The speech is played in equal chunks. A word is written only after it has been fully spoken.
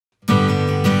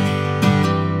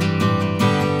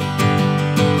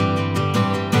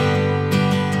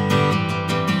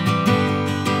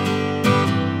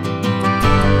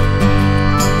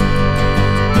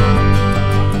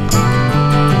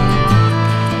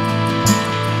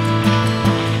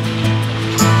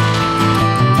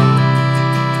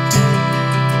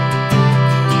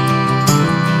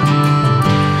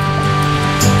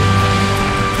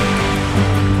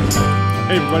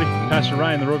Pastor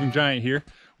Ryan, the Roving Giant here.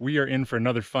 We are in for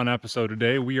another fun episode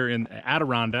today. We are in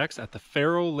Adirondacks at the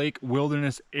Pharaoh Lake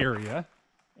Wilderness Area.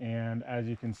 And as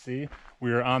you can see,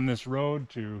 we are on this road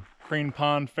to Crane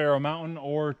Pond, Pharaoh Mountain,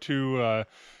 or to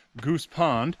Goose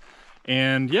Pond.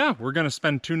 And yeah, we're gonna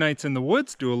spend 2 nights in the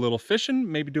woods, do a little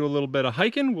fishing, maybe do a little bit of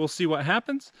hiking. We'll see what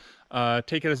happens.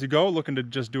 Take it as you go, looking to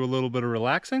just do a little bit of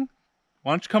relaxing.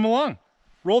 Why don't you come along?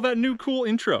 Roll that new cool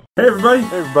intro. Hey everybody.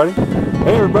 Hey everybody.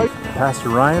 Hey everybody. Pastor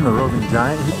Ryan, the Roving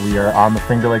Giant. We are on the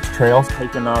Finger Lakes Trails,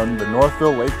 hiking on the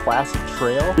Northville Lake Placid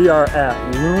Trail. We are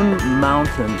at Loon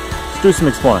Mountain. Let's do some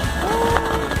exploring.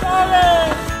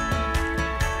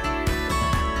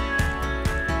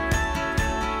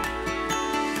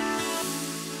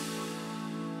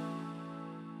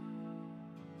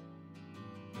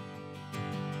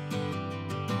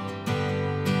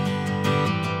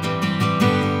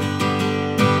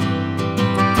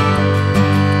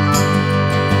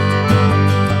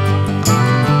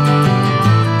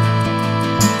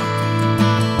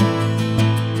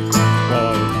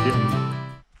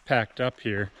 Packed up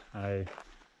here, I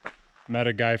met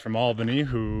a guy from Albany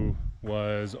who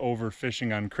was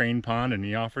overfishing on Crane Pond, and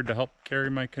he offered to help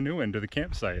carry my canoe into the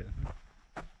campsite.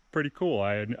 Pretty cool.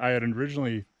 I had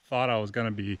originally thought I was going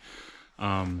to be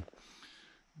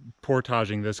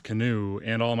portaging this canoe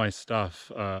and all my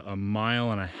stuff 1.5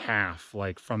 miles,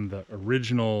 like from the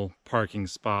original parking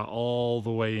spot all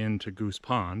the way into Goose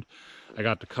Pond. I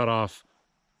got to cut off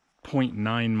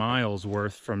 0.9 miles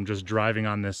worth from just driving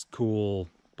on this cool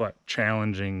but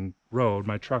challenging road.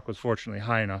 My truck was fortunately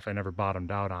high enough I never bottomed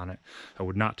out on it. I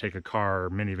would not take a car or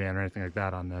minivan or anything like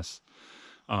that on this.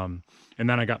 And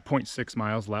then I got 0.6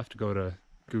 miles left to go to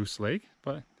Goose Lake,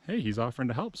 but hey, he's offering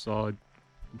to help, so I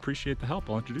appreciate the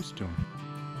help. I'll introduce you to him.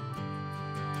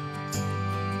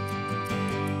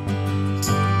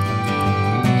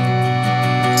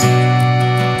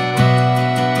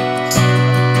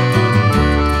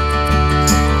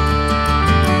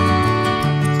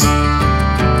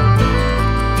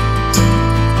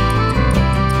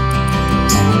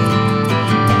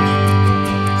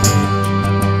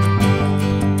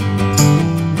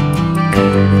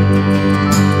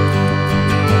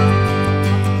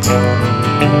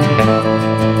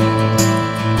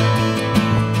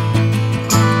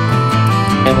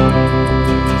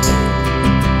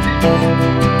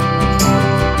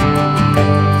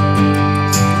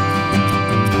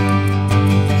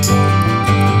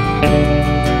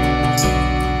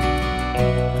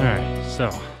 So,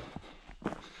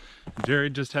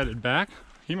 Jared just headed back.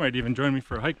 He might even join me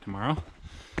for a hike tomorrow.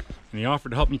 And he offered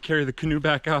to help me carry the canoe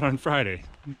back out on Friday.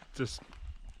 Just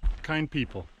kind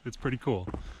people. It's pretty cool.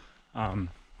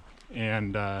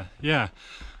 Yeah,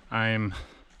 I'm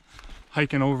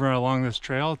hiking over along this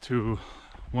trail to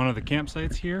one of the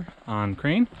campsites here on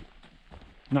Crane.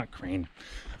 Not Crane.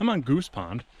 I'm on Goose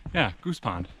Pond. Yeah, Goose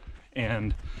Pond.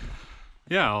 And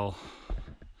yeah, I'll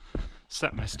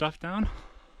set my stuff down.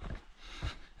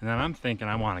 And then I'm thinking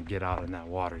I want to get out in that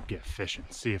water, get fishing,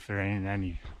 see if there ain't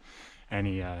any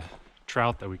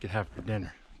trout that we could have for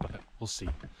dinner. But we'll see.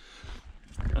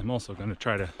 I'm also going to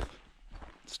try to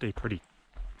stay pretty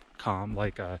calm,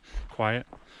 like quiet,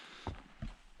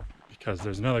 because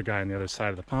there's another guy on the other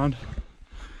side of the pond.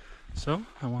 So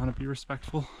I want to be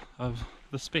respectful of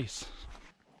the space.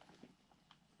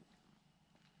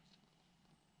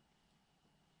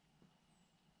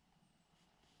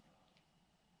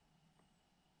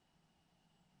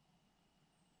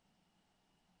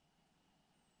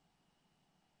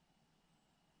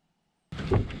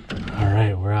 All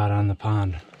right, we're out on the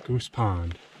pond, Goose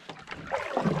Pond.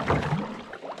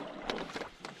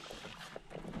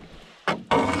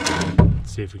 Let's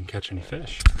see if we can catch any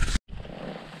fish.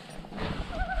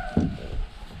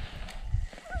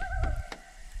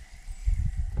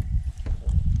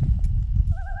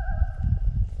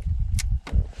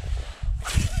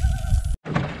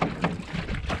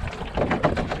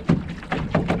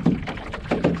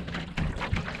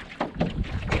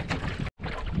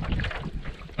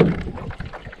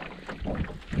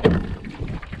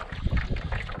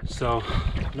 So,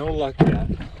 no luck yet,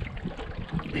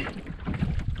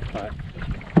 but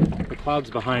the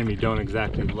clouds behind me don't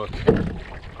exactly look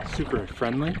super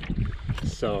friendly,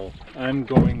 so I'm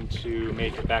going to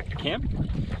make it back to camp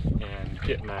and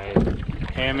get my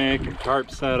hammock and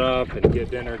tarp set up and get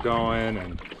dinner going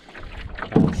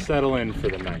and settle in for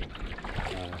the night.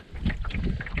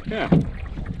 Yeah,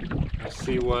 I'll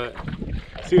see what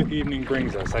the evening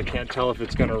brings us. I can't tell if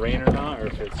it's going to rain or not, or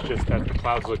if it's just that the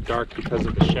clouds look dark because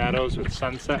of the shadows with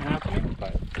sunset happening,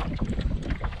 but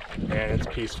man, it's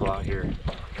peaceful out here.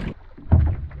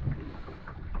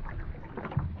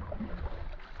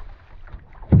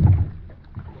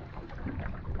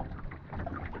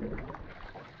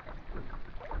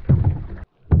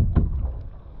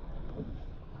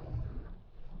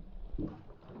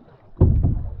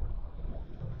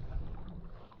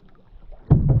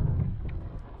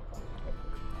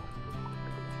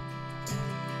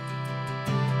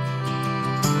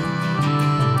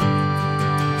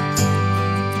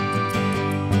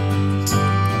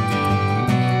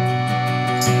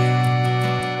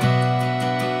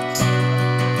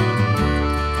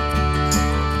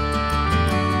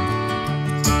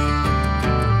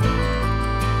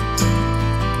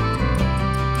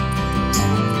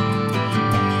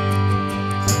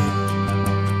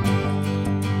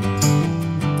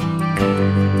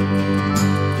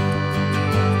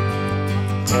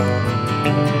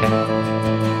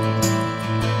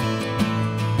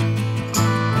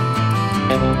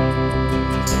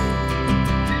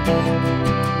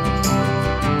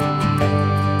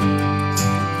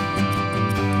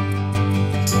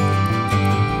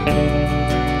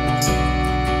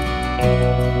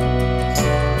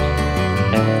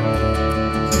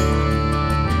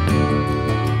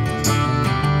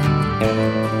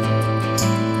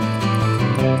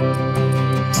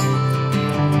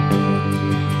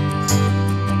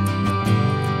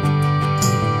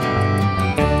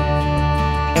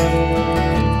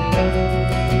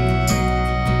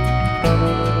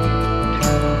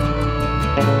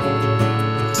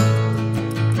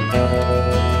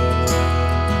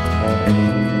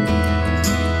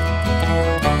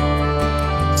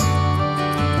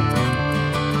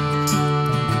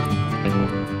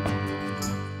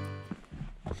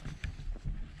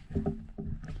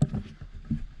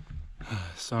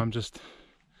 So I'm just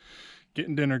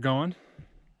getting dinner going,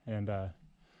 and I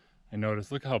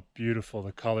noticed, look how beautiful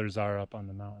the colors are up on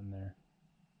the mountain there.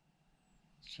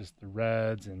 It's just the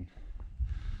reds, and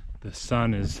the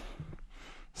sun is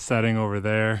setting over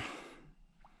there.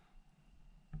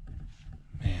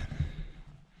 Man,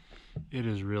 it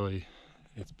is really,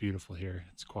 it's beautiful here.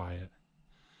 It's quiet.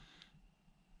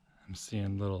 I'm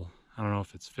seeing little, I don't know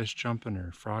if it's fish jumping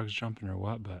or frogs jumping or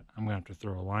what, but I'm gonna have to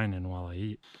throw a line in while I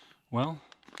eat. Well,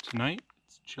 tonight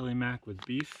it's chili mac with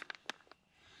beef,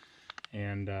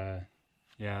 and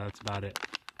yeah, that's about it.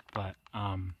 But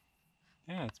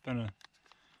yeah, it's been a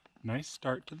nice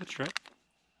start to the trip.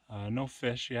 No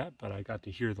fish yet, but I got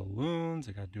to hear the loons.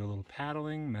 I got to do a little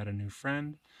paddling, met a new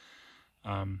friend.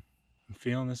 I'm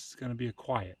feeling this is going to be a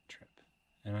quiet trip,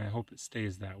 and I hope it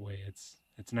stays that way. It's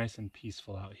nice and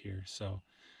peaceful out here. So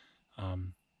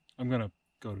I'm going to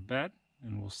go to bed,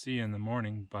 and we'll see you in the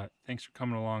morning. But thanks for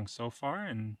coming along so far,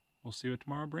 and we'll see what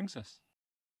tomorrow brings us.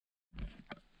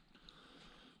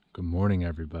 Good morning,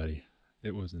 everybody.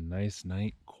 It was a nice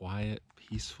night, quiet,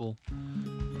 peaceful,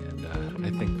 and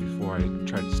I think before I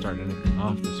try to start anything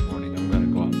off this morning, I'm going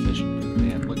to go out fishing.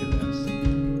 Man, look at this.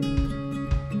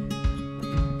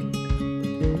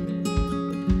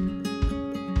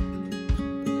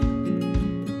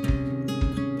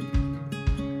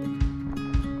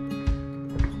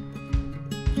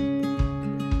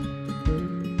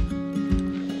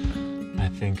 I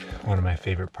think one of my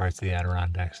favorite parts of the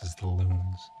Adirondacks is the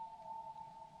loons.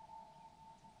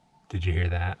 Did you hear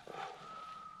that?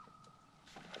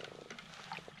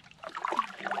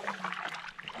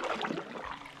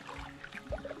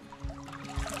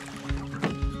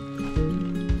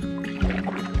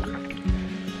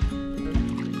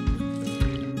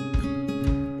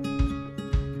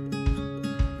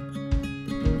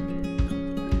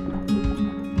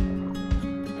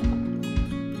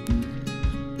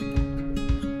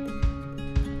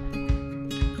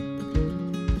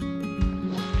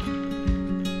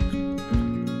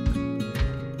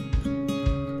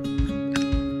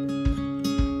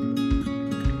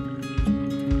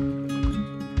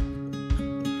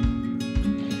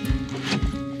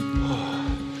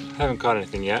 I haven't caught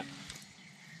anything yet,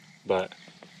 but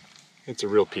it's a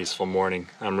real peaceful morning.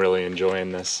 I'm really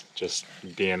enjoying this, just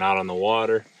being out on the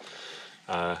water.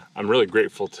 I'm really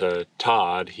grateful to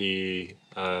Todd. He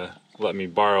let me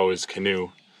borrow his canoe.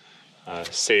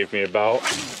 Saved me about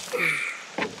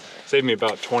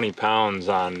 20 pounds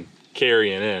on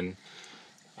carrying in.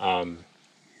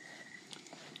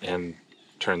 And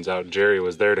turns out Jerry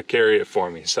was there to carry it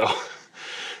for me, so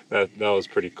that was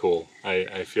pretty cool.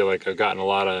 I feel like I've gotten a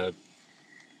lot of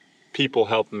people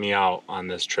helping me out on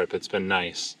this trip. It's been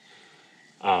nice.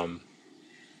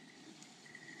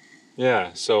 Yeah,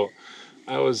 so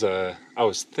I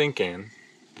was thinking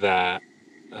that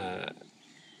I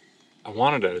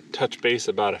wanted to touch base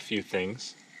about a few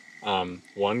things.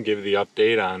 One, give the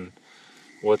update on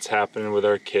what's happening with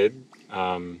our kid.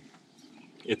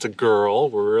 It's a girl.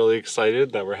 We're really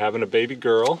excited that we're having a baby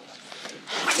girl.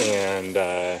 And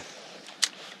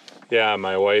yeah,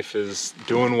 my wife is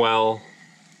doing well.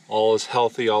 All is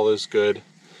healthy, all is good.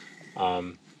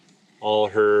 All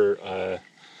her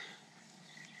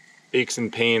aches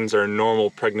and pains are normal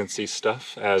pregnancy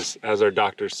stuff. As our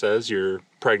doctor says, you're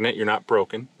pregnant, you're not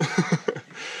broken.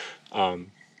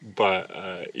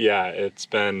 But yeah, it's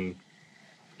been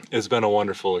a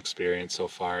wonderful experience so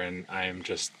far, and I'm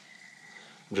just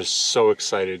so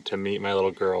excited to meet my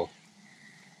little girl.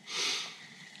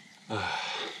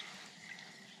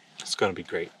 It's gonna be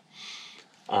great.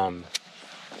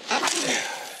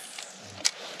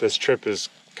 This trip is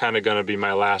kind of gonna be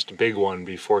my last big one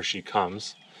before she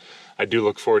comes. I do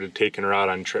look forward to taking her out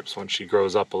on trips once she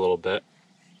grows up a little bit.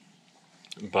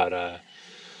 But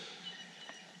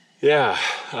yeah,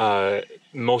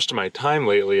 most of my time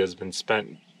lately has been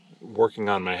spent working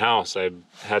on my house. I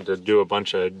had to do a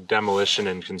bunch of demolition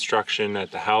and construction at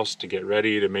the house to get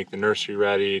ready, to make the nursery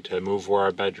ready, to move where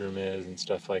our bedroom is and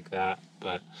stuff like that.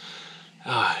 But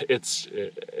it's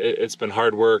been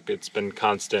hard work. It's been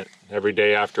constant. Every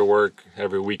day after work,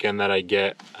 every weekend that I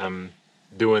get, I'm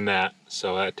doing that.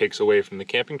 So that takes away from the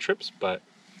camping trips, but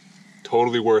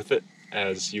totally worth it,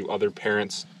 as you other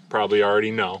parents probably already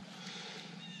know.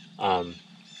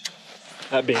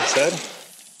 That being said,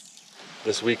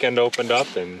 this weekend opened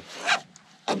up, and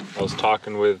I was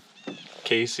talking with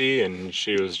Casey, and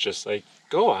she was just like,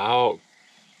 go out,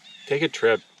 take a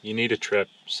trip, you need a trip.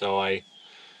 So I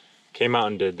came out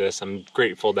and did this. I'm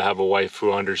grateful to have a wife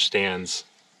who understands.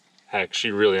 Heck,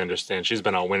 she really understands. She's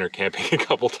been out winter camping a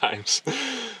couple times,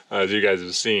 as you guys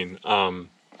have seen.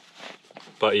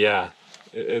 But yeah,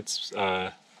 it's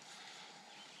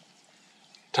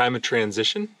time of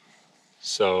transition,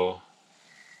 so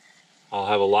I'll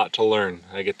have a lot to learn.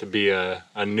 I get to be a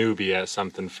newbie at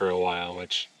something for a while,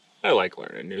 which I like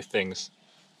learning new things.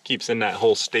 Keeps in that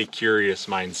whole stay curious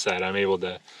mindset. I'm able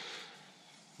to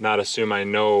not assume I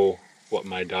know what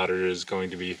my daughter is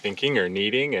going to be thinking or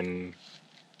needing, and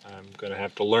I'm going to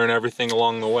have to learn everything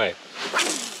along the way.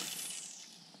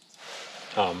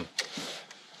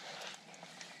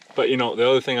 But you know, the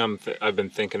other thing I've been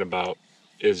thinking about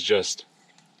is just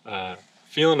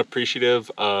feeling appreciative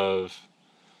of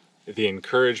the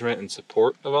encouragement and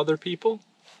support of other people.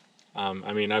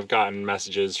 I mean, I've gotten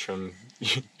messages from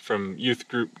youth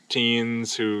group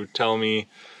teens who tell me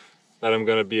that I'm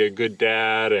going to be a good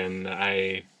dad, and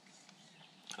I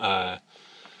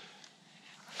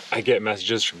get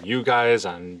messages from you guys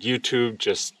on YouTube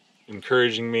just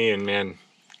encouraging me, and man,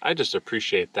 I just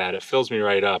appreciate that. It fills me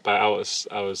right up. I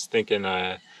was thinking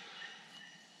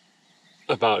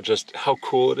about just how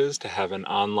cool it is to have an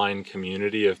online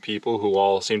community of people who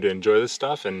all seem to enjoy this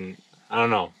stuff, and I don't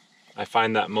know, I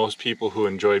find that most people who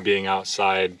enjoy being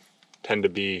outside tend to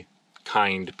be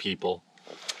kind people.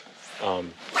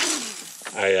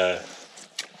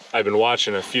 I've been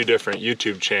watching a few different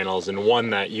YouTube channels, and one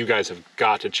that you guys have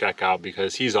got to check out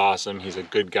because he's awesome, he's a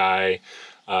good guy,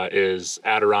 is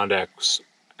Adirondack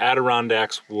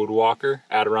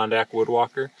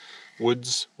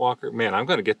Woods Walker. Man, I'm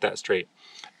gonna get that straight.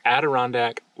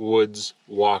 Adirondack Woods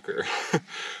Walker.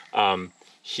 I'm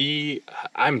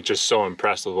just so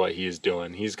impressed with what he's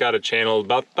doing. He's got a channel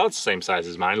about the same size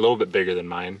as mine, a little bit bigger than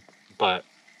mine, but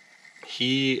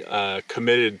he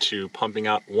committed to pumping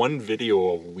out one video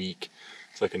a week.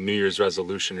 It's like a New Year's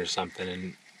resolution or something,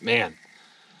 and man,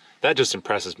 that just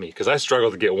impresses me because I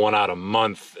struggle to get one out a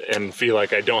month and feel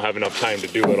like I don't have enough time to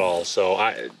do it all.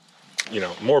 So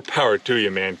more power to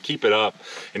you, man. Keep it up.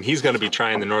 And he's going to be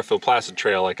trying the Northville Placid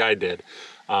Trail like I did.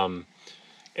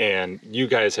 And you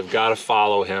guys have got to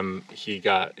follow him. He's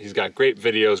got great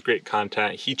videos, great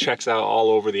content. He checks out all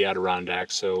over the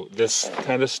Adirondacks. So this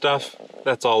kind of stuff,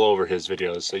 that's all over his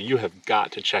videos. So you have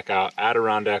got to check out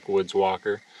Adirondack Woods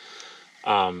Walker.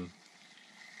 I'm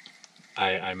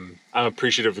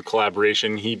appreciative of the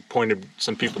collaboration. He pointed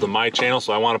some people to my channel,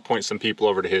 so I want to point some people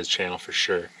over to his channel for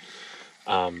sure.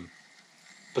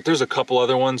 But there's a couple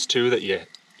other ones too that you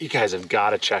guys have got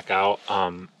to check out.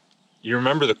 You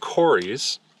remember the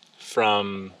Corys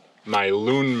from my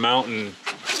Loon Mountain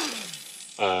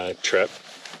trip?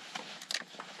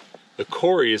 The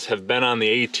Corys have been on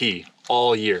the AT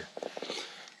all year.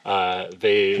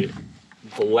 The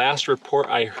last report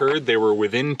I heard, they were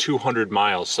within 200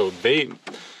 miles. So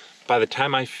by the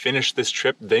time I finish this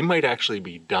trip, they might actually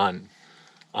be done,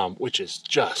 which is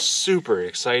just super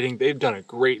exciting. They've done a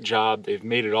great job. They've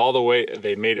made it all the way.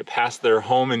 They made it past their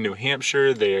home in New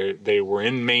Hampshire. They were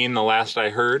in Maine the last I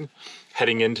heard,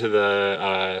 heading into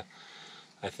the,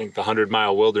 I think the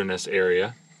 100-mile wilderness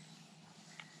area.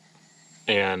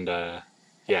 And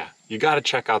yeah, you got to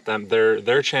check out them.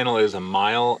 Their channel is A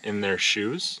Mile in Their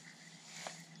Shoes.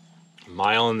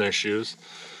 Mile in Their Shoes.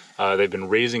 They've been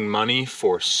raising money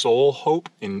for Soul Hope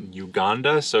in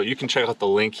Uganda, so you can check out the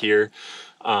link here.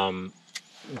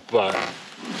 But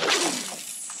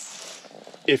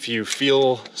if you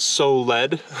feel so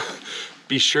led,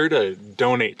 be sure to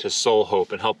donate to Soul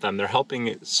Hope and help them. They're helping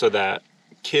it so that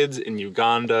kids in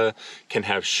Uganda can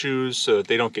have shoes so that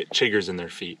they don't get chiggers in their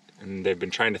feet. And they've been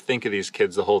trying to think of these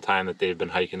kids the whole time that they've been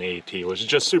hiking the AT, which is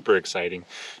just super exciting.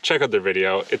 Check out their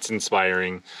video. It's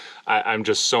inspiring. I'm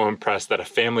just so impressed that a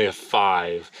family of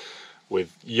 5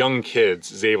 with young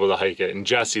kids is able to hike it. And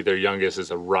Jesse, their youngest,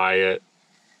 is a riot.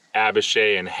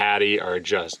 Abishai and Hattie are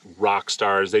just rock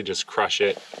stars. They just crush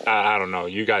it. I don't know.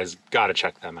 You guys got to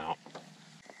check them out.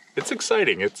 It's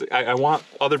exciting. I want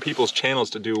other people's channels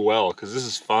to do well because this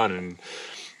is fun, and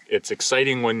it's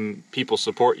exciting when people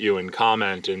support you and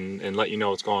comment and let you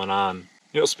know what's going on.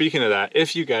 You know, speaking of that,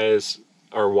 if you guys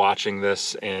are watching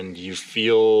this and you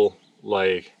feel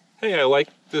like, hey, I like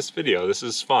this video, this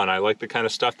is fun, I like the kind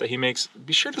of stuff that he makes,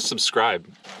 be sure to subscribe.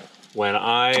 When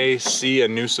I see a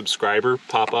new subscriber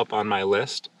pop up on my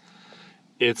list,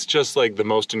 it's just like the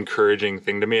most encouraging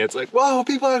thing to me. It's like, whoa,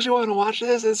 people actually want to watch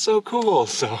this, it's so cool.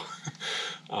 So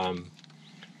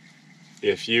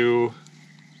if you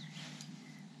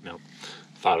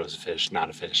thought it was a fish, not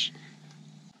a fish.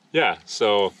 Yeah,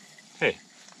 so hey,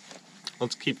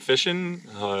 let's keep fishing.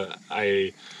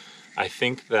 I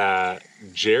think that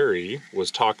Jerry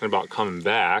was talking about coming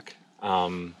back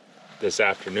this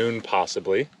afternoon,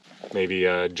 possibly. Maybe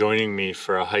joining me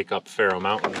for a hike up Pharaoh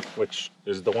Mountain, which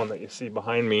is the one that you see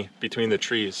behind me between the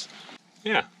trees.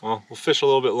 Yeah, well, we'll fish a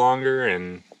little bit longer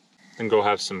and then go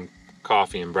have some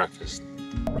coffee and breakfast.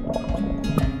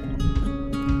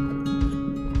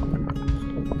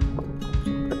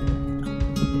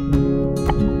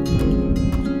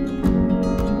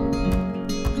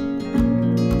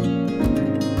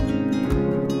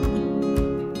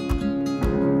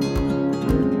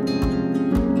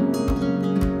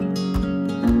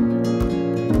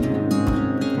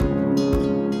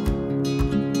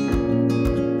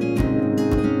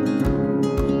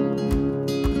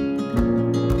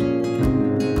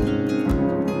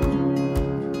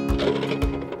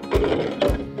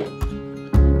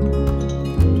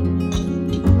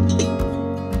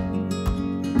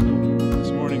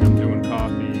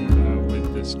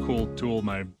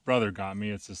 My brother got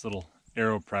me. It's this little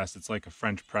AeroPress. It's like a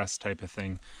French press type of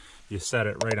thing. You set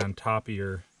it right on top of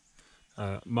your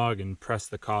mug and press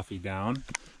the coffee down.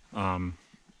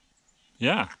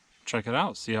 Yeah, check it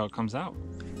out, see how it comes out.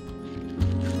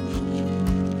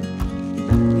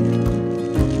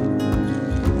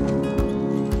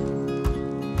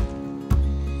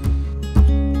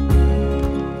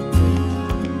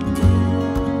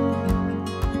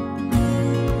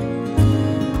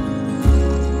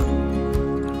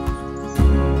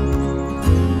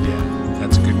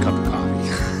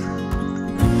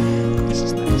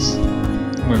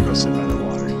 I'm gonna go sit by the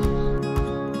water.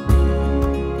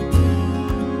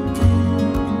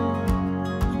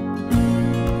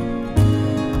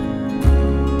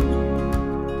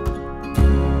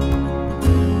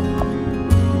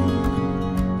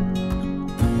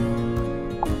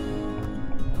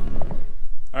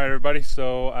 Alright everybody,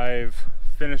 so I've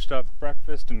finished up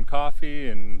breakfast and coffee,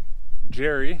 and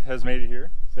Jerry has made it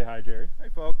here. Say hi, Jerry. Hey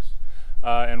folks.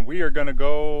 And we are gonna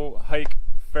go hike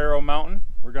Pharaoh Mountain.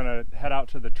 We're gonna head out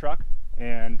to the truck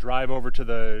and drive over to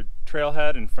the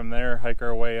trailhead, and from there hike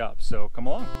our way up. So come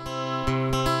along.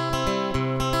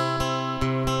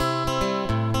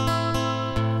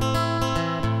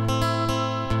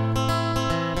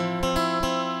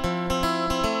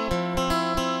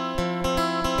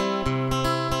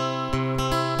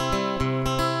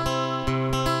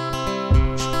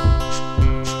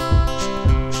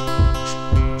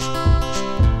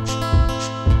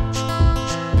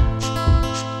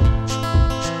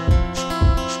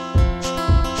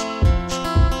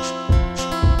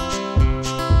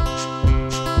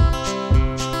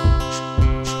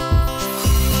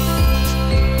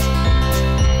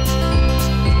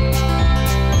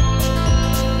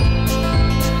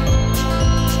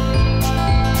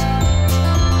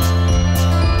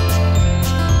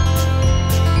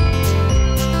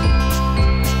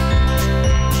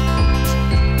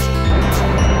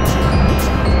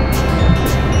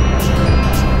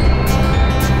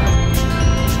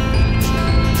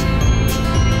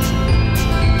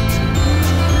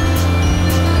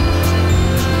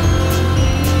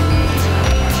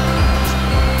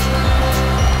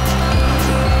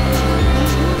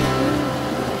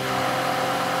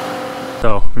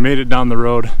 So we made it down the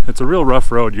road. It's a real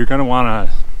rough road. You're gonna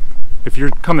wanna, if you're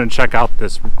coming to check out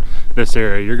this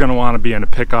area, you're gonna wanna be in a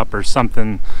pickup or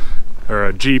something, or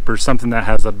a Jeep or something that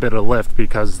has a bit of lift,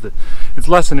 because it's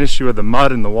less an issue of the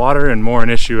mud and the water and more an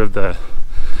issue of the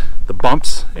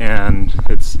bumps, and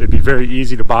it'd be very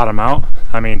easy to bottom out.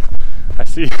 I mean, I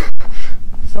see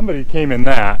somebody came in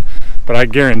that, but I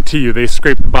guarantee you they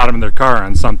scraped the bottom of their car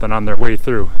on something on their way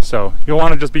through. So you'll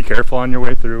want to just be careful on your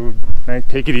way through. Right?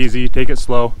 Take it easy, take it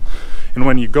slow. And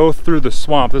when you go through the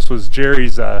swamp, this was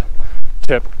Jerry's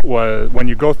tip, was when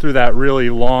you go through that really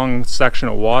long section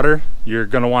of water, you're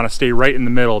going to want to stay right in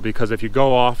the middle, because if you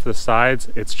go off the sides,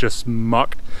 it's just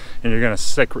muck and you're going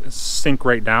to sink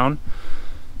right down.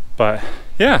 But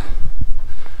yeah,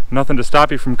 nothing to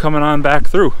stop you from coming on back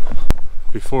through.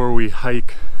 Before we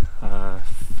hike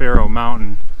Pharaoh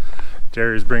Mountain,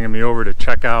 Jerry's bringing me over to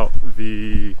check out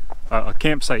the a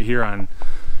campsite here on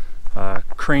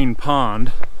Crane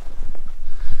Pond,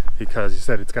 because he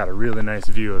said it's got a really nice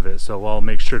view of it, so I'll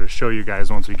make sure to show you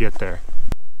guys once we get there.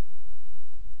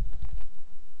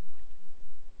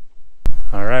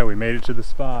 Alright, we made it to the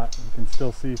spot. You can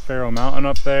still see Pharaoh Mountain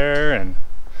up there, and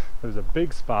there's a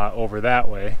big spot over that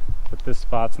way, but this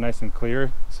spot's nice and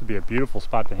clear. This would be a beautiful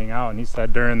spot to hang out, and he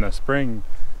said during the spring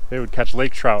they would catch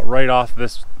lake trout right off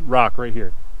this rock right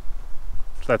here.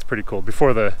 So that's pretty cool,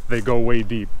 before they go way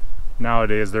deep.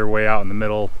 Nowadays they're way out in the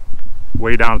middle,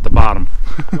 way down at the bottom.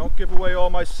 Don't give away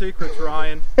all my secrets,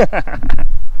 Ryan. Tell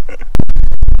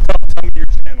me your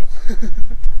channel.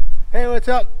 Hey, what's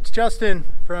up? It's Justin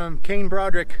from Kane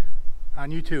Broderick on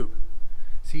YouTube.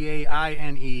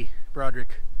 C-A-I-N-E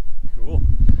Broderick. Cool.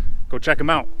 Go check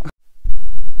him out.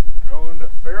 Going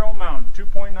to Pharaoh Mountain,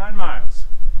 2.9 miles.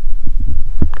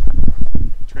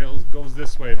 Trail goes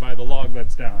this way by the log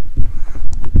that's down.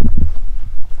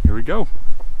 Here we go.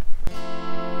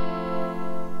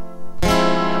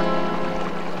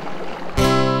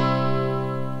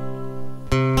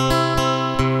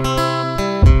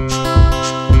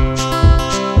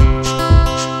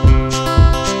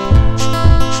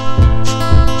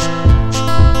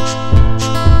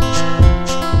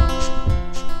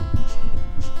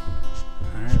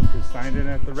 Signed in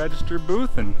at the register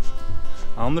booth and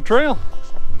on the trail.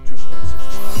 2.6 miles.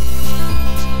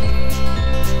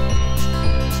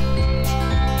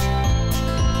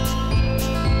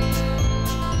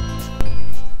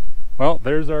 Well,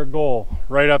 there's our goal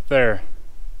right up there.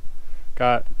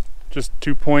 Got just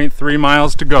 2.3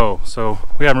 miles to go, so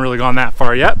we haven't really gone that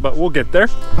far yet, but we'll get there.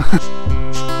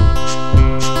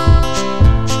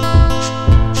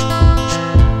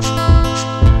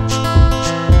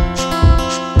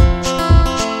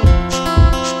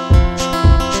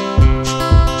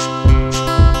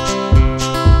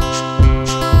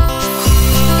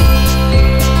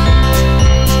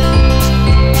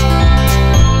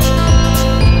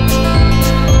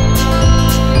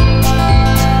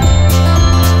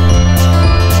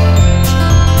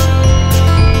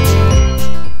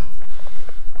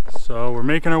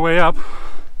 Making our way up.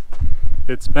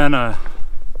 It's been a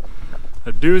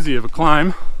doozy of a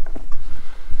climb.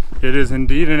 It is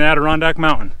indeed an Adirondack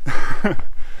mountain.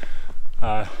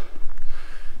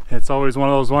 It's always one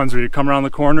of those ones where you come around the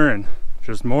corner and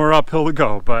just more uphill to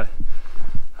go, but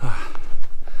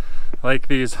like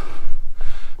these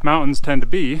mountains tend to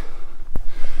be,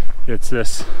 it's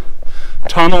this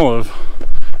tunnel of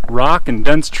rock and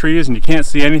dense trees and you can't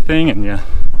see anything, and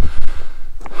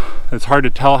it's hard to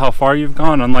tell how far you've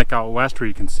gone, unlike out west where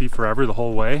you can see forever the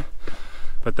whole way.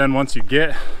 But then once you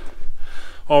get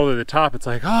all the way to the top, it's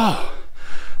like, oh,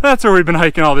 that's where we've been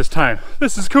hiking all this time.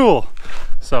 This is cool.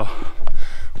 So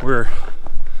we're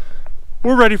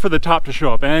ready for the top to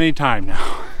show up any time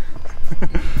now.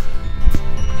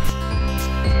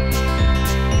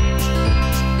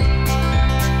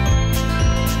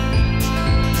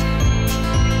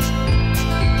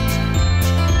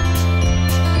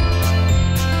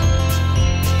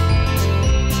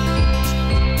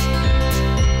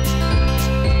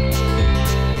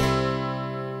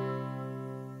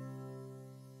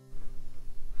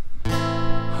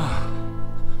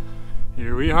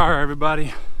 Here we are,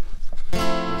 everybody.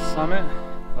 The summit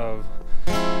of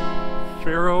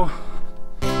Pharaoh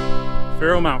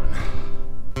Mountain.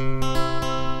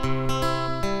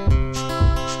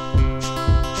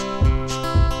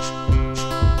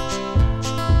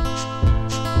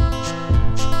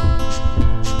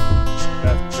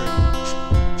 That's pretty.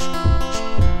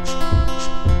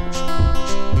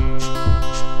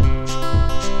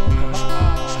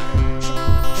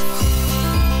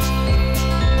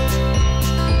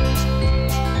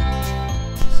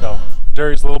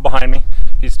 Jerry's a little behind me.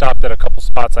 He stopped at a couple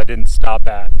spots I didn't stop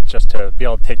at just to be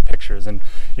able to take pictures, and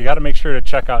you got to make sure to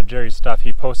check out Jerry's stuff.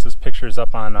 He posts his pictures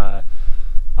up on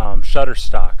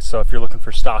Shutterstock, so if you're looking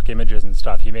for stock images and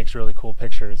stuff, he makes really cool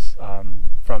pictures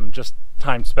from just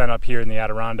time spent up here in the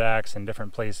Adirondacks and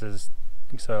different places.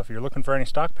 So if you're looking for any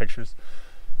stock pictures,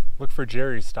 look for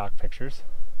Jerry's stock pictures.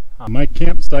 My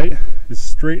campsite is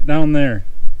straight down there.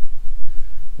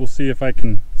 We'll see if I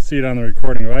can see it on the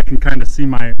recording, but I can kind of see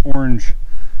my orange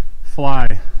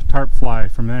fly, tarp fly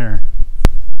from there.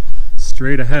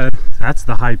 Straight ahead, that's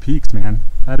the high peaks, man.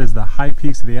 That is the high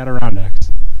peaks of the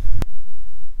Adirondacks.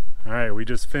 All right, we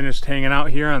just finished hanging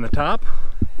out here on the top,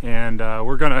 and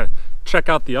we're gonna check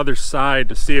out the other side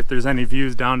to see if there's any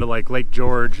views down to like Lake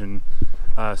George and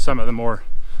some of the more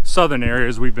southern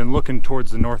areas. We've been looking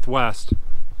towards the northwest,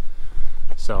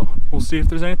 so we'll see if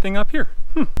there's anything up here.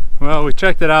 Well, we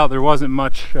checked it out. There wasn't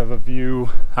much of a view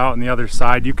out on the other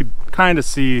side. You could kind of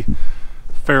see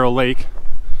Pharaoh Lake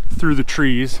through the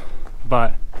trees,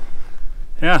 but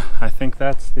yeah, I think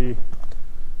that's the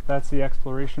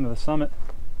exploration of the summit.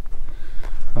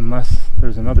 Unless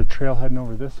there's another trail heading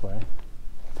over this way.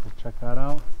 Let's check that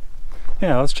out.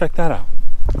 Yeah, let's check that out.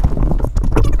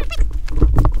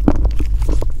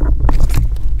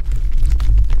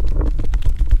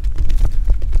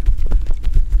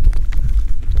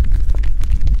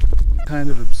 Kind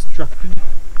of obstructed.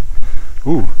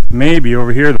 Ooh, maybe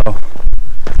over here though.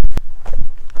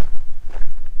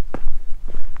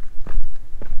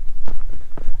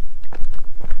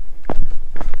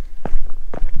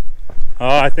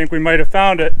 Oh, I think we might have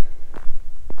found it.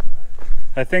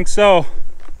 I think so.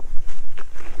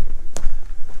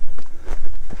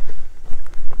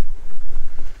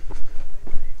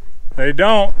 They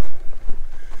don't.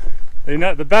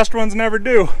 The best ones never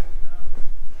do.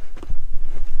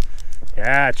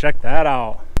 Yeah, check that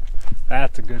out.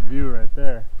 That's a good view right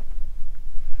there.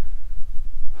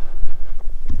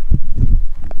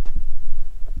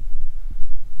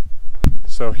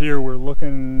 So here we're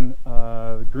looking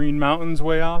Green Mountains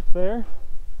way off there.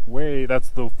 That's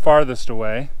the farthest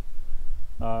away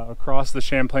across the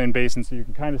Champlain Basin, so you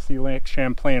can kind of see Lake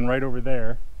Champlain right over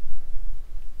there.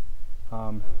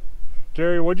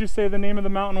 Jerry, what'd you say the name of the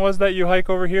mountain was that you hike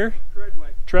over here? Treadway.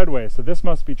 Treadway. So this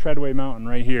must be Treadway Mountain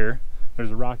right here. There's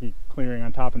a rocky clearing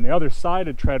on top, and the other side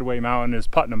of Treadway Mountain is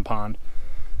Putnam Pond.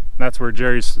 And that's where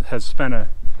Jerry has spent a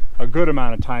good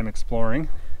amount of time exploring.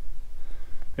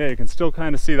 Yeah, you can still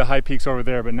kind of see the high peaks over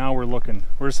there, but now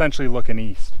we're essentially looking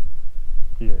east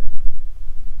here.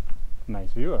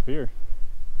 Nice view up here.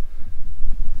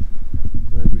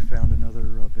 Glad we found another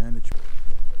vantage.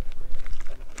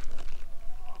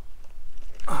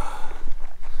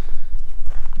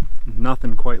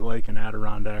 Nothing quite like an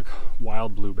Adirondack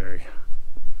wild blueberry.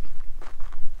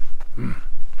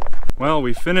 Well,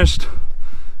 we finished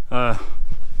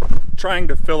trying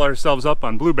to fill ourselves up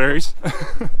on blueberries.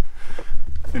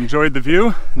 Enjoyed the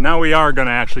view. Now we are going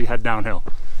to actually head downhill.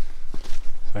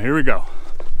 So here we go.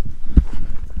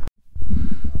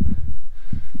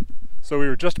 So we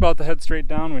were just about to head straight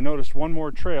down. We noticed one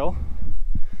more trail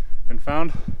and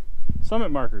found summit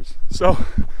markers. So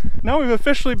now we've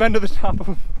officially been to the top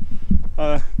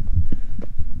of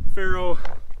Pharaoh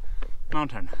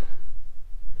Mountain.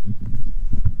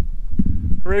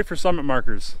 Hooray for summit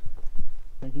markers.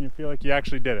 Making you feel like you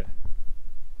actually did it.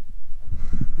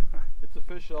 It's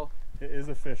official. It is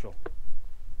official.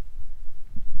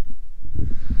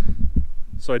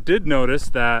 So I did notice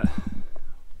that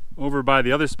over by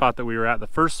the other spot that we were at, the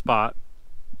first spot,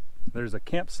 there's a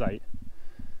campsite,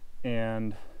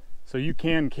 and so you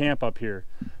can camp up here.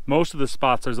 Most of the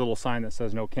spots there's a little sign that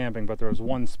says no camping, but there was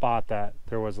one spot that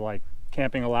there was like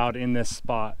camping allowed in this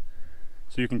spot,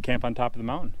 so you can camp on top of the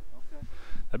mountain. Okay.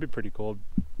 That'd be pretty cool.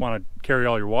 Want to carry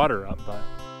all your water up, but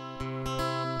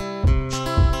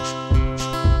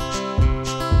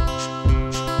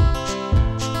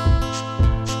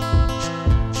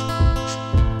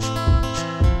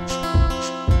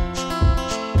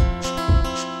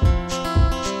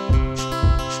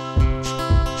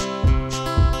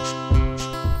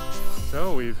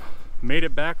made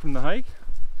it back from the hike,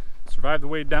 survived the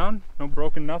way down, no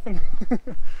broken nothing.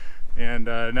 And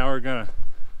now we're gonna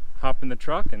hop in the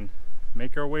truck and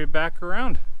make our way back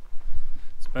around.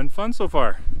 It's been fun so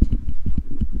far.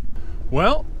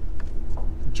 Well,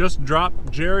 just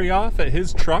dropped Jerry off at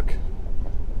his truck,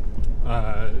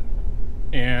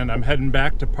 and I'm heading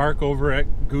back to park over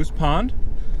at Goose Pond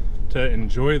to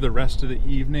enjoy the rest of the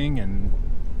evening and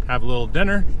have a little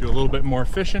dinner, do a little bit more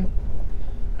fishing.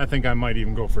 I think I might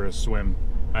even go for a swim.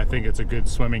 I think it's a good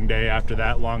swimming day after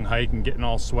that long hike and getting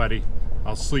all sweaty.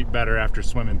 I'll sleep better after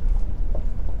swimming.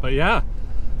 But yeah,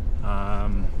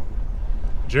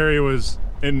 Jerry was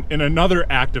in another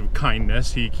act of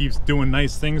kindness. He keeps doing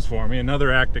nice things for me.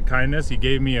 Another act of kindness, he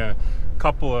gave me a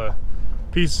couple of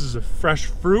pieces of fresh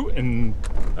fruit and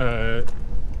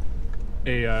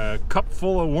a cup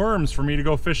full of worms for me to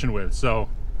go fishing with. So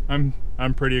I'm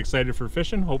pretty excited for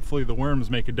fishing. Hopefully the worms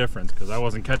make a difference, because I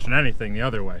wasn't catching anything the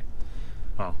other way.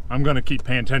 Well, I'm gonna keep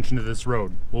paying attention to this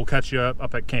road. We'll catch you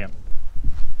up at camp.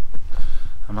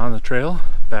 I'm on the trail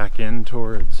back in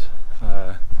towards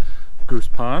Goose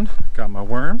Pond. Got my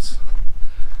worms.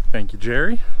 Thank you,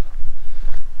 Jerry.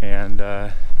 And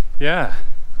yeah,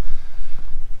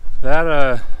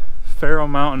 that Pharaoh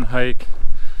Mountain hike,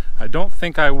 I don't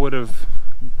think I would have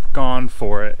gone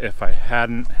for it if I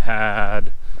hadn't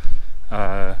had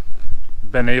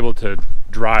been able to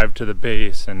drive to the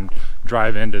base and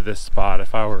drive into this spot.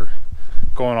 If I were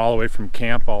going all the way from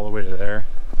camp all the way to there,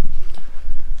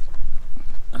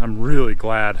 I'm really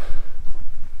glad.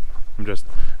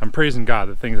 I'm praising God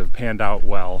that things have panned out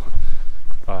well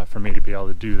for me to be able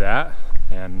to do that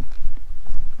and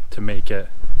to make it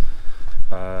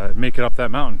up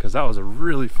that mountain, because that was a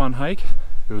really fun hike.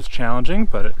 It was challenging,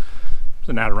 but it's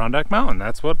an Adirondack mountain.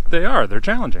 That's what they are. They're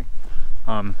challenging.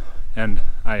 And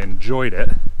I enjoyed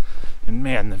it. And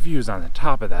man, the views on the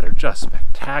top of that are just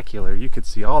spectacular. You could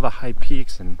see all the high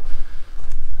peaks, and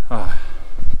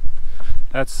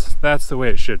that's the way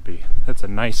it should be. That's a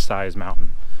nice size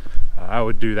mountain. I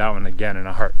would do that one again in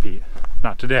a heartbeat.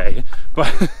 Not today,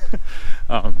 but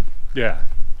yeah.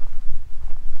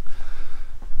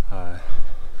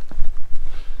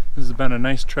 This has been a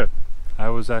nice trip. I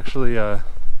was actually a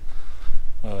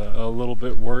little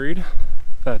bit worried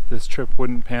that this trip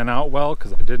wouldn't pan out well,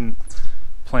 because I didn't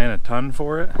plan a ton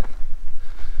for it.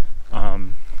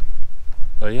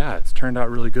 But yeah, it's turned out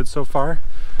really good so far.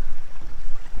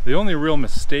 The only real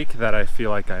mistake that I feel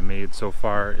like I made so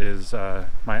far is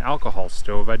my alcohol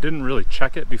stove. I didn't really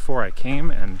check it before I came,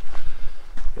 and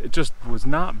it just was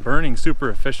not burning super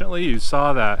efficiently. You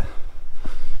saw that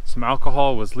some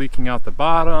alcohol was leaking out the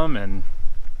bottom, and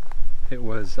it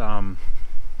was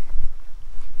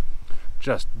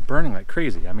just burning like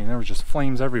crazy. I mean, there was just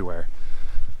flames everywhere.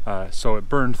 So it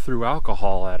burned through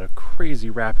alcohol at a crazy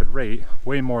rapid rate,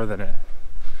 way more than it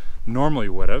normally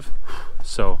would have.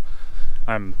 So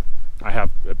I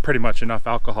have pretty much enough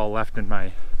alcohol left in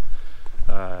my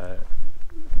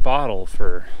bottle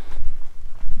for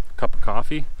a cup of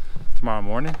coffee tomorrow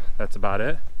morning. That's about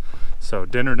it. So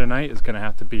dinner tonight is gonna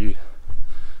have to be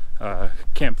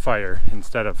campfire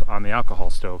instead of on the alcohol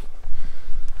stove.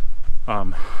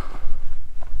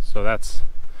 So that's,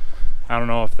 I don't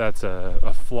know if that's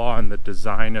a flaw in the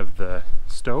design of the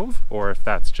stove, or if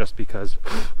that's just because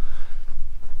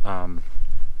I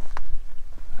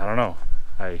don't know,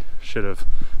 I should have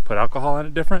put alcohol in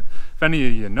it different. If any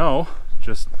of you know,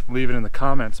 just leave it in the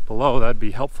comments below. That'd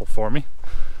be helpful for me.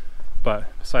 But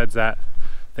besides that,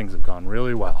 things have gone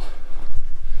really well.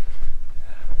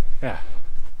 Yeah,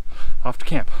 off to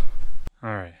camp. All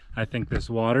right, I think this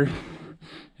water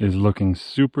is looking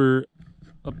super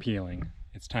appealing.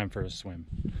 It's time for a swim.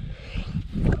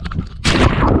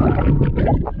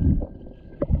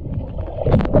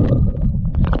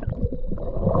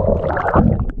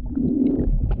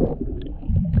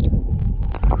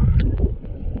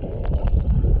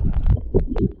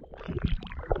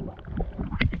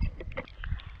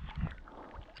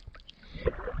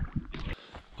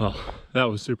 Well, that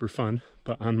was super fun,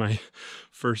 but on my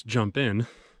first jump in,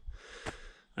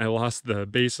 I lost the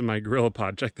base of my gorilla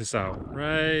pod. Check this out,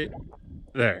 right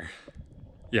there.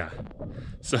 Yeah,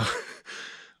 so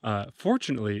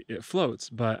fortunately it floats,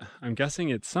 but I'm guessing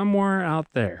it's somewhere out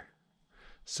there.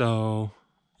 So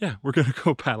yeah, we're gonna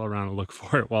go paddle around and look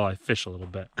for it while I fish a little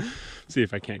bit. See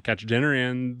if I can't catch dinner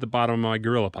and the bottom of my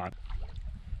gorilla pod.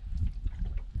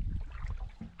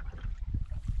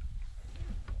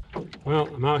 Well,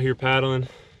 I'm out here paddling.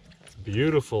 It's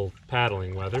beautiful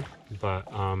paddling weather, but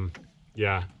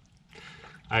yeah,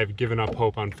 I've given up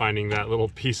hope on finding that little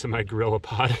piece of my gorilla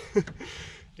pod.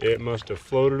 It must have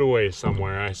floated away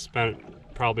somewhere. I spent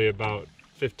probably about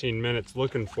 15 minutes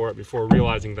looking for it before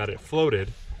realizing that it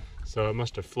floated. So it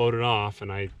must have floated off,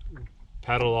 and I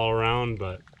paddled all around,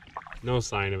 but no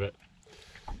sign of it.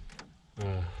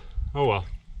 Oh well,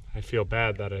 I feel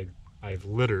bad that I've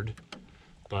littered,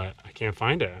 but I can't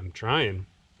find it. I'm trying.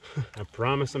 I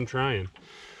promise I'm trying.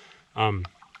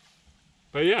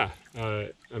 But yeah,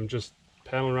 I'm just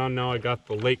paddling around now. I got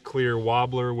the Lake Clear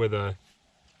wobbler with a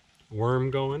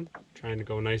worm going, trying to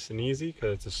go nice and easy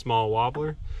because it's a small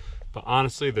wobbler. But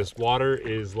honestly, this water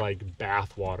is like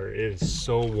bath water. It is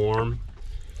so warm.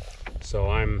 So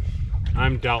I'm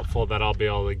doubtful that I'll be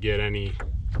able to get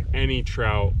any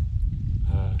trout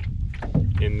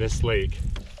in this lake,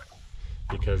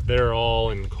 because they're all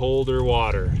in colder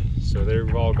water. So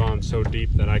they've all gone so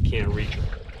deep that I can't reach them.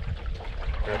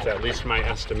 That's at least my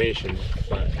estimation,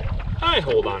 but I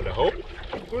hold on to hope.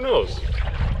 Who knows?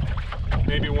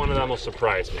 Maybe one of them will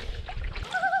surprise me.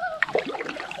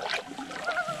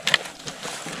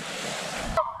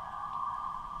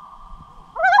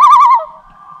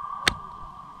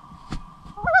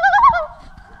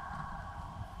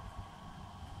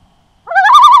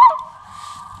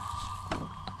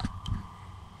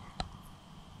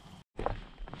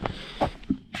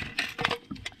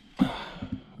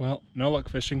 Well, no luck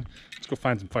fishing. Let's go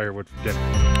find some firewood for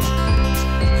dinner.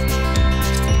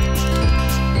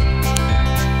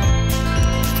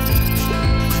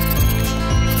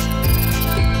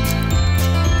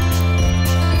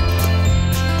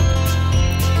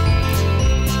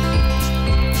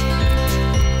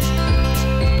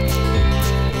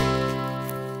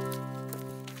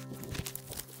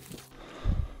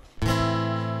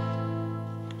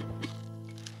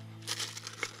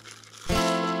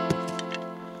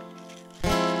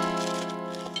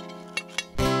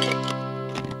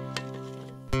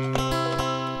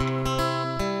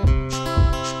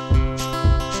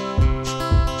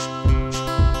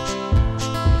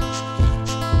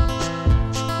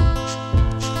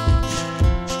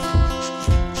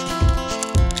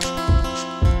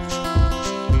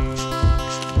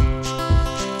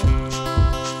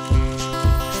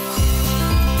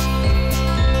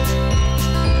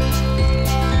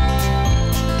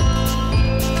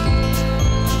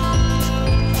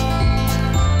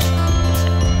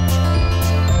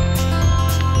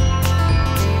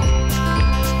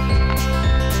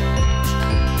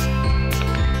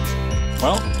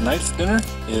 Well, tonight's dinner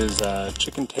is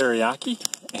chicken teriyaki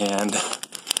and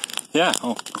Yeah. Oh,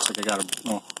 looks like I got a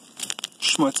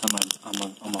schmutz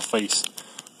on my face.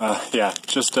 Yeah,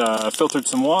 just filtered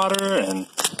some water and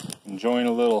enjoying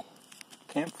a little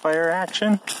campfire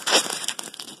action.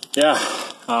 Yeah,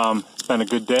 it's been a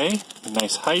good day, a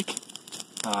nice hike.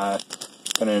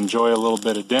 Gonna enjoy a little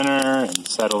bit of dinner and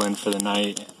settle in for the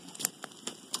night.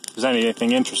 If there's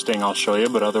anything interesting, I'll show you,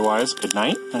 but otherwise, good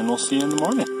night, and we'll see you in the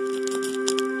morning.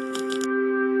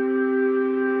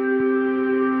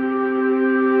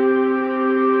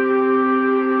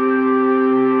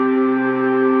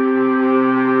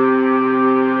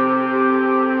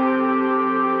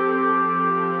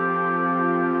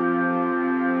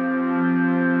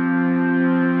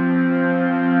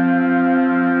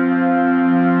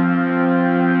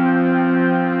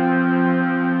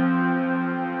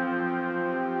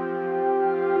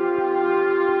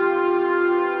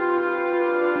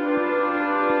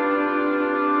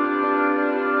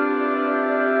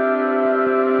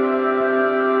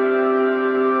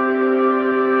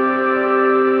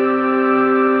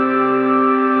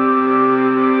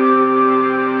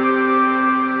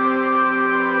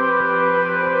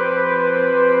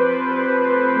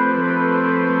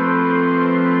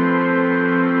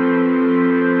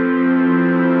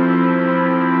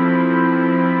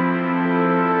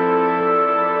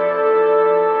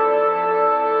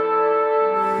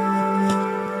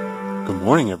 Good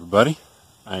morning, everybody.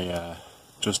 I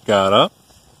just got up,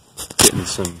 getting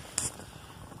some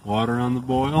water on the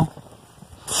boil,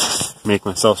 make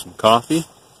myself some coffee,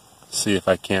 see if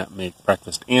I can't make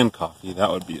breakfast and coffee.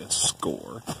 That would be a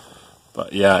score.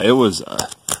 But yeah, it was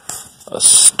a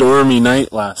stormy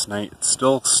night last night. It's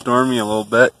still stormy a little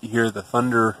bit. You hear the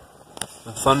thunder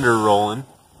rolling.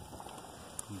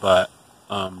 But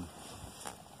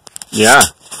yeah,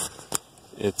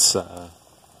 it's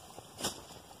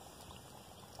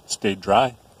stayed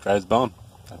dry as bone.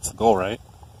 That's the goal, right?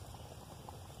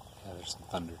 Yeah, there's some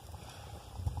thunder.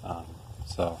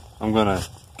 So I'm gonna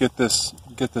get this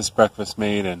breakfast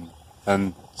made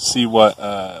and see what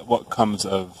comes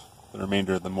of the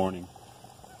remainder of the morning.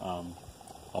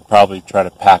 I'll probably try to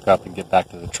pack up and get back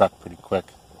to the truck pretty quick.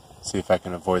 See if I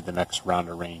can avoid the next round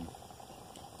of rain.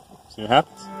 See what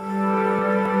happens.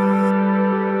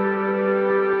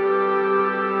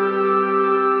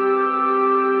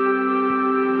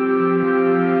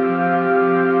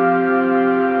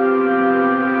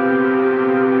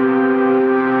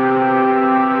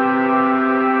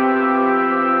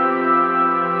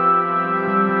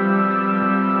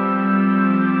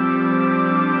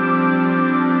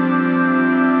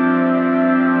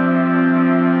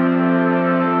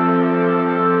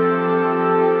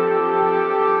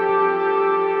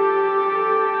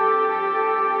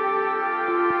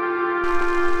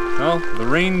 Well, the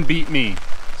rain beat me,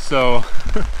 so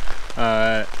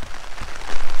yeah,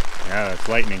 that's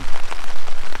lightning.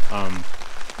 I'm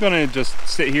gonna just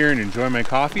sit here and enjoy my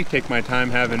coffee, take my time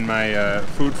having my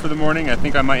food for the morning. I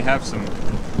think I might have some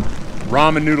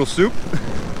ramen noodle soup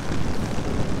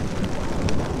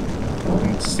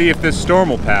and see if this storm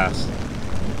will pass.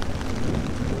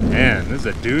 Man, this is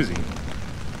a doozy.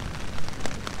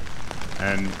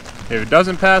 And if it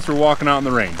doesn't pass, we're walking out in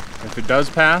the rain. If it does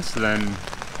pass, then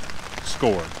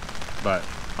score. But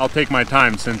I'll take my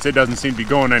time since it doesn't seem to be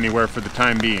going anywhere for the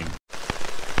time being.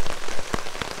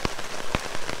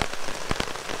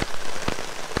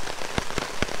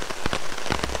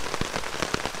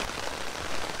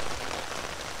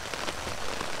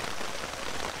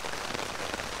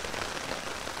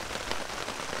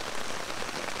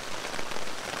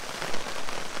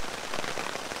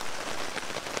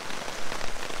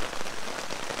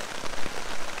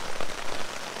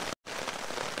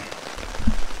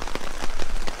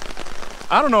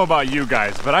 I don't know about you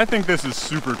guys, but I think this is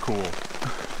super cool.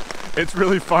 It's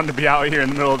really fun to be out here in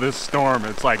the middle of this storm.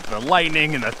 It's like the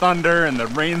lightning and the thunder and the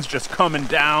rain's just coming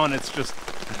down. It's just,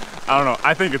 I don't know,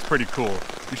 I think it's pretty cool.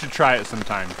 You should try it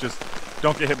sometime. Just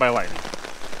don't get hit by lightning.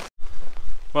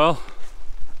 Well,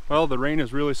 the rain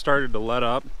has really started to let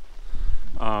up.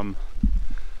 I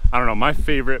don't know, my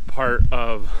favorite part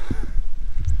of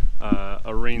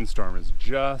a rainstorm is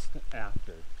just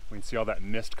after. We can see all that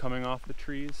mist coming off the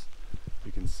trees.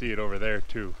 You can see it over there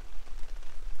too.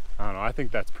 I don't know, I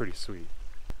think that's pretty sweet.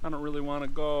 I don't really want to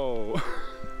go.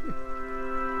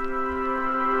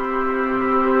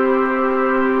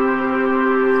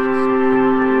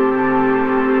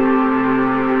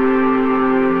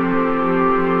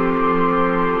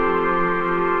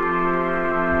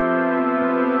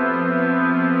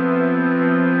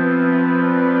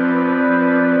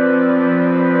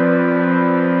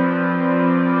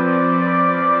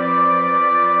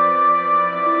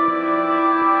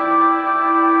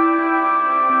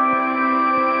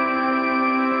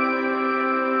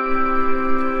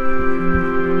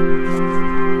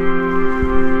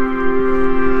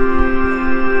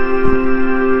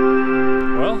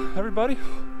 everybody.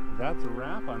 That's a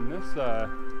wrap on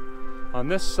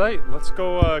this site. Let's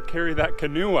go carry that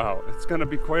canoe out. It's gonna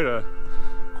be quite a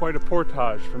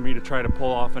portage for me to try to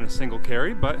pull off in a single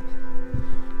carry, but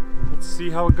let's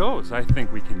see how it goes. I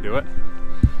think we can do it.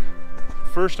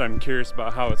 First, I'm curious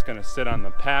about how it's gonna sit on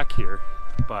the pack here,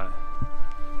 but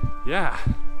yeah,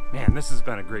 man, this has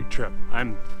been a great trip.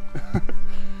 I'm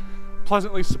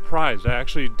pleasantly surprised. I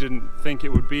actually didn't think it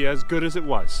would be as good as it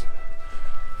was.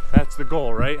 That's the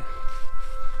goal, right?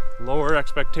 Lower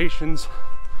expectations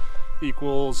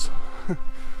equals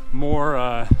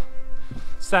more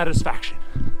satisfaction.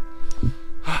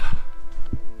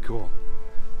 Cool.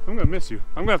 I'm gonna miss you.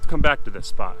 I'm gonna have to come back to this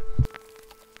spot.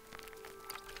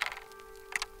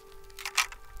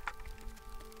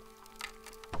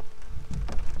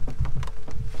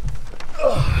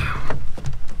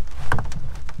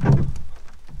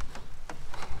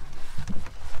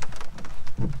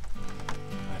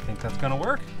 That's gonna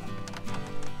work.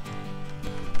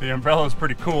 The umbrella is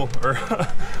pretty cool, or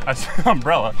I say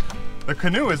umbrella. The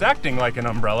canoe is acting like an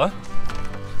umbrella,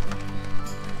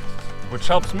 which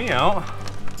helps me out. I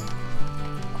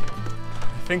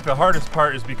think the hardest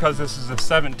part is because this is a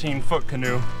 17-foot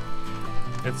canoe.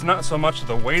 It's not so much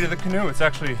the weight of the canoe, it's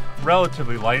actually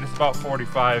relatively light. It's about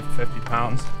 45, 50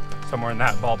 pounds, somewhere in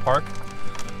that ballpark.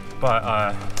 But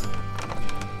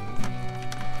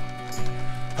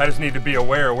I just need to be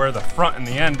aware where the front and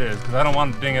the end is, because I don't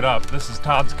want to ding it up. This is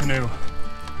Todd's canoe.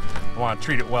 I want to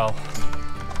treat it well.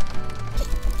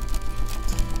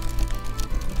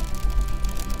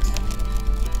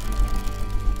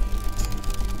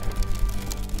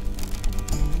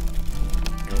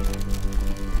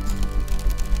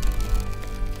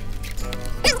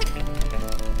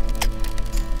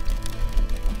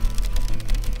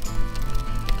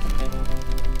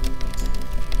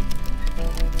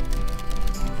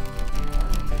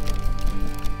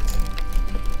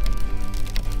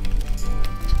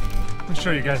 Show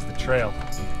you guys the trail.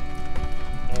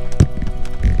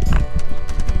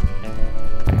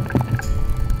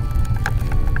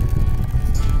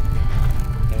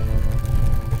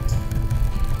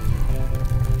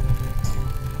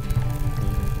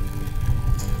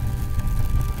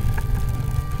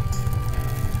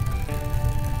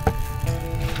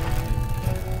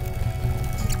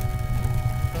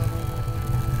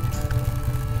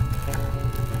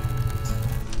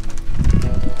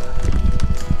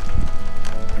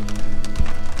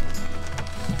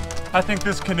 I think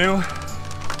this canoe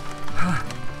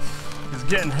is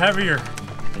getting heavier.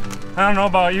 I don't know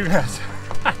about you guys.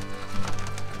 But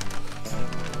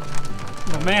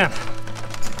man,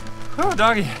 oh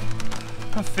doggy,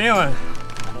 I'm feeling it.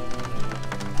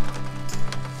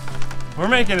 We're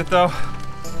making it though,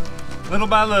 little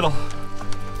by little.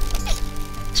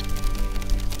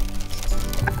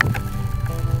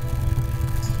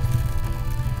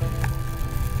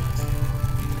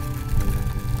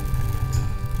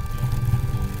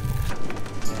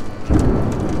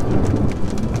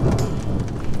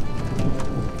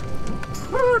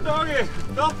 Doggy,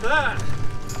 felt that.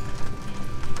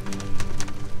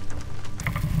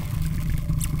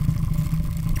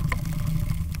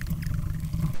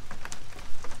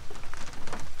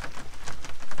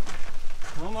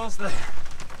 Almost there.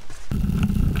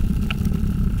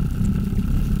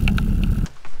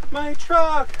 My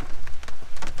truck.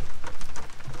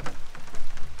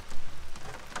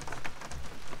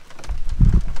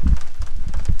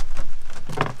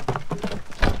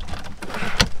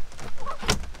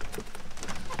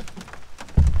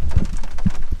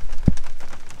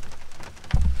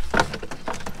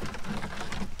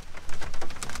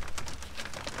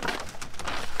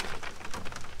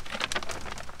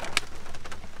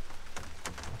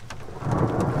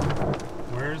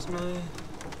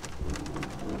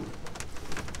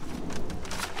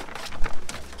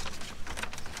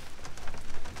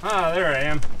 Ah, there I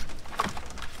am.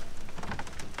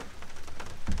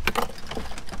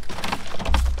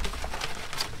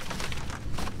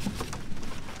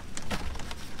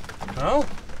 Well,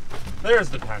 there's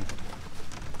the pen.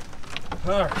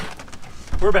 All right,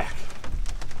 we're back.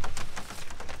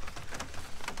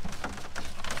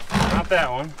 Not that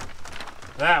one.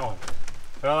 That one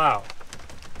fell out.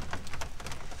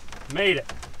 Made it.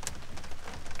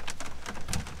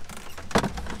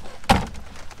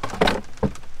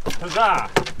 Huzzah!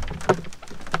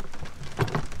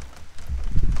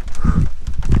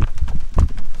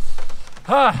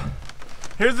 Ah,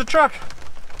 here's the truck.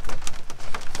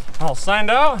 All signed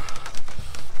out.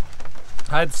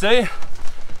 I'd say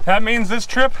that means this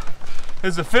trip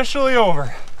is officially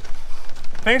over.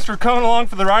 Thanks for coming along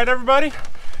for the ride, everybody.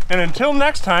 And until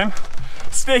next time,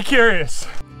 stay curious.